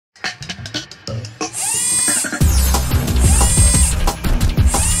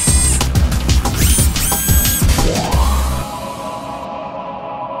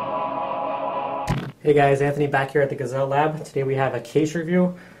Hey guys, Anthony back here at the Gazelle Lab. Today we have a case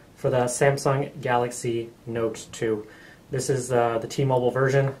review for the Samsung Galaxy Note 2. This is the T-Mobile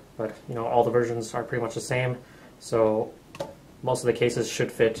version, but all the versions are pretty much the same, so most of the cases should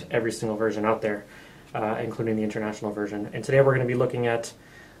fit every single version out there, including the international version. And today we're going to be looking at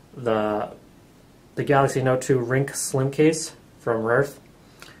the Galaxy Note 2 Ringke Slim case from Rearth.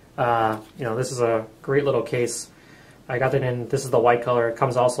 This is a great little case. I got it in, this is the white color. It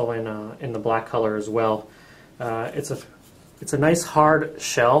comes also in the black color as well. It's a nice hard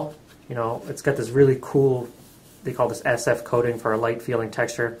shell. It's got this really cool, they call this SF coating for a light feeling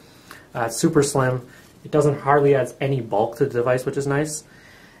texture. It's super slim. It doesn't hardly add any bulk to the device, which is nice.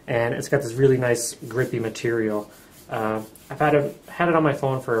 And it's got this really nice grippy material. I've had it on my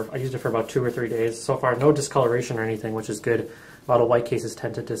phone I used it for about 2 or 3 days. So far, no discoloration or anything, which is good. A lot of white cases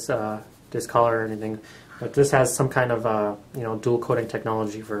tend to discolor or anything. But this has some kind of dual coating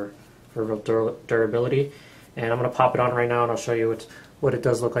technology for real durability. And I'm going to pop it on right now and I'll show you what it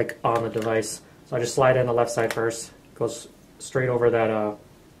does look like on the device. So I just slide in the left side first. It goes straight over that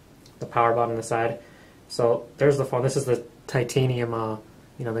the power button on the side. So there's the phone. This is the titanium,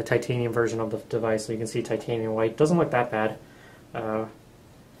 the titanium version of the device. So you can see titanium white. Doesn't look that bad.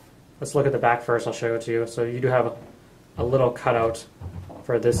 Let's look at the back first. I'll show it to you. So you do have a little cutout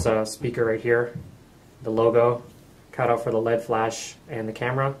for this speaker right here. The logo, cutout for the LED flash and the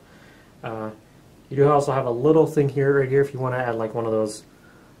camera. You do also have a little thing here, right here, if you want to add like one of those,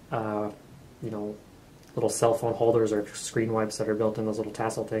 little cell phone holders or screen wipes that are built in those little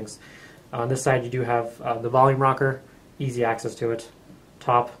tassel things. On this side, you do have the volume rocker, easy access to it.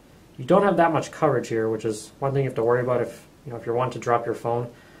 Top, you don't have that much coverage here, which is one thing you have to worry about if you're wanting to drop your phone.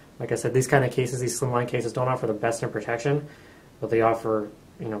 Like I said, these kind of cases, these slimline cases, don't offer the best in protection, but they offer,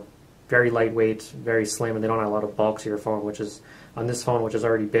 very lightweight, very slim, and they don't add a lot of bulk to your phone, which is on this phone, which is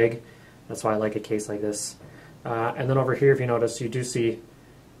already big. That's why I like a case like this. And then over here, if you notice, you do see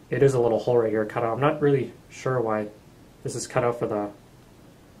it is a little hole right here cut out. I'm not really sure why this is cut out for the.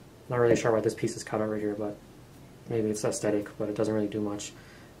 Not really sure why this piece is cut out right here, but maybe it's aesthetic, but it doesn't really do much.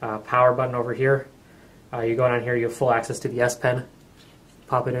 Power button over here. You go down here, you have full access to the S Pen.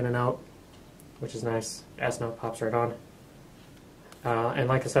 Pop it in and out, which is nice. S Note pops right on. And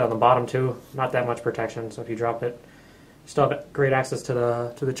like I said, on the bottom too, not that much protection, so if you drop it, you still have great access to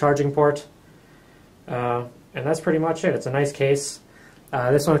the charging port. And that's pretty much it. It's a nice case.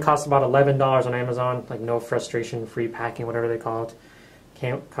 This one costs about $11 on Amazon, like no frustration, free packing, whatever they call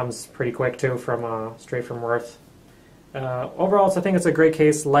it. Comes pretty quick too, straight from Rearth. Overall, I think it's a great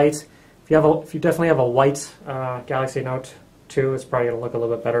case, light. If you definitely have a white Galaxy Note 2, it's probably going to look a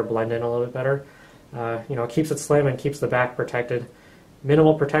little bit better, blend in a little bit better. It keeps it slim and keeps the back protected.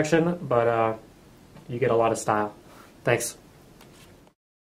 Minimal protection, but you get a lot of style. Thanks.